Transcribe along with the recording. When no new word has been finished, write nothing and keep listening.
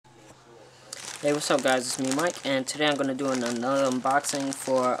Hey, what's up guys, it's me Mike, and today I'm going to do another unboxing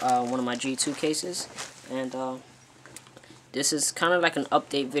for one of my G2 cases. And this is kind of like an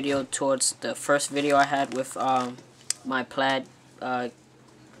update video towards the first video I had with my plaid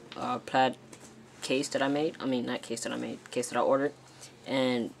plaid case that I made. I mean, not case that I made, case that I ordered.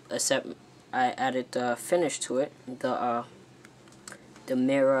 And except I added the finish to it, the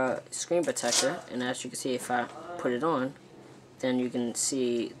mirror screen protector. And as you can see, if I put it on, then you can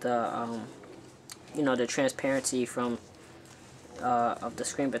see the you know, the transparency from of the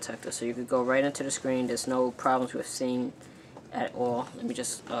screen protector, so you could go right into the screen. There's no problems with seeing at all. Let me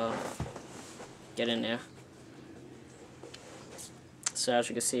just get in there. So as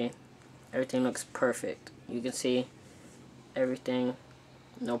you can see, everything looks perfect. You can see everything,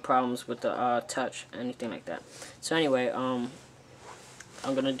 no problems with the touch, anything like that. So anyway, I'm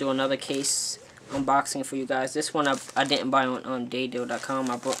gonna do another case unboxing for you guys. This one I didn't buy on daydeal.com.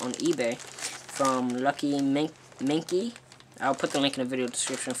 I bought on eBay from Lucky Minky. I'll put the link in the video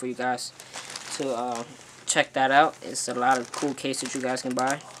description for you guys to check that out. It's a lot of cool cases you guys can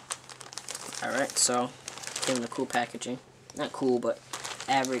buy. Alright, so give them the cool packaging. Not cool, but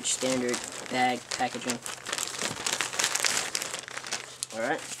average standard bag packaging.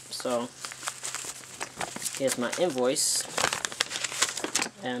 Alright, so here's my invoice.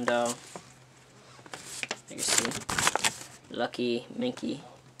 And you can see Lucky Minky.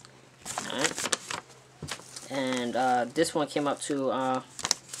 Alright, and this one came up to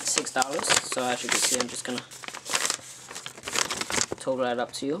 $6. So as you can see, I'm just gonna total that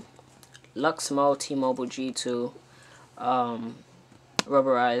up to you. Luxmo T-Mobile G2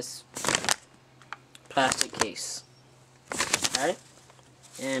 rubberized plastic case. Alright,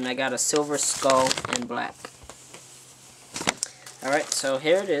 and I got a silver skull and black. Alright, so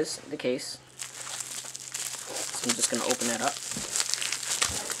here it is, the case. So I'm just gonna open that up.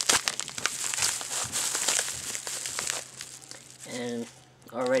 And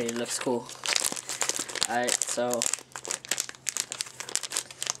already it looks cool. Alright, so I'm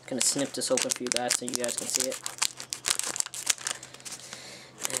gonna snip this open for you guys so you guys can see it.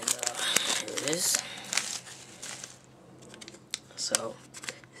 And here it is. So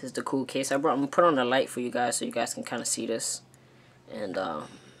this is the cool case I brought. I'm gonna put on the light for you guys so you guys can kind of see this. And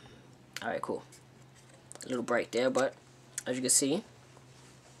alright, cool. A little bright there, but as you can see,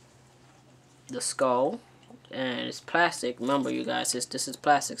 the skull. And it's plastic. Remember, you guys, this is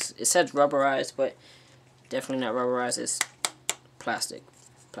plastic. It says rubberized, but definitely not rubberized. It's plastic.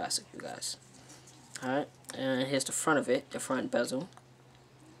 Plastic, you guys. Alright, and here's the front of it, the front bezel.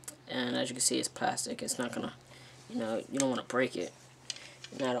 And as you can see, it's plastic. It's not gonna, you know, you don't want to break it.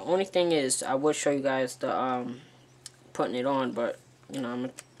 Now, the only thing is, I would show you guys the putting it on, but you know,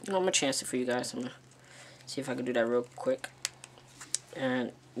 I'm gonna chance it for you guys. I'm gonna see if I can do that real quick.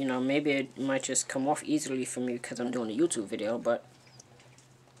 And you know, maybe it might just come off easily for me because I'm doing a YouTube video, but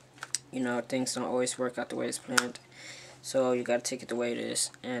you know, things don't always work out the way it's planned. So you gotta take it the way it is.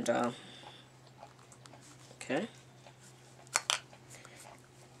 And okay.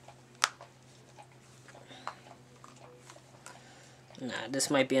 Nah, this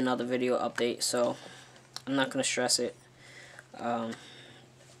might be another video update, so I'm not gonna stress it. I'm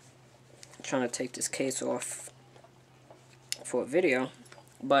trying to take this case off for a video.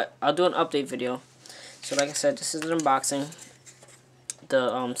 But I'll do an update video. So like I said, this is an unboxing.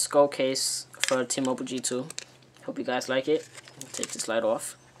 The skull case for T-Mobile G2. Hope you guys like it. I'll take this light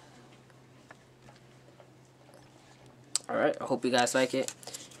off. Alright, I hope you guys like it.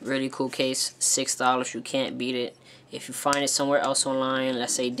 Really cool case. $6. You can't beat it. If you find it somewhere else online,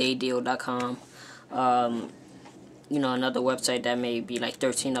 let's say daydeal.com, you know, another website that may be like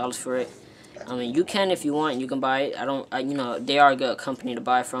 $13 for it. I mean, you can if you want. You can buy it. You know, they are a good company to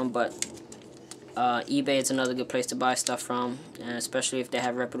buy from, but eBay is another good place to buy stuff from, and especially if they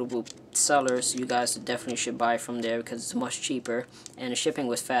have reputable sellers. You guys definitely should buy from there because it's much cheaper, and the shipping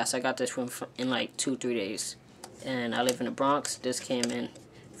was fast. I got this from in like 2-3 days, and I live in the Bronx. This came in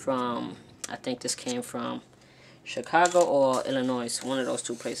from, I think this came from Chicago or Illinois, one of those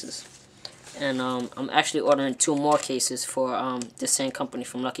two places. And I'm actually ordering 2 more cases for the same company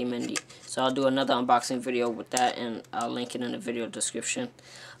from Lucky Minky. So I'll do another unboxing video with that, and I'll link it in the video description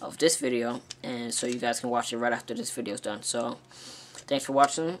of this video, and so you guys can watch it right after this video is done. So thanks for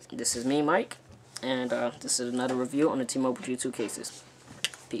watching. This is me, Mike, and this is another review on the T-Mobile G2 cases.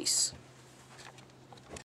 Peace.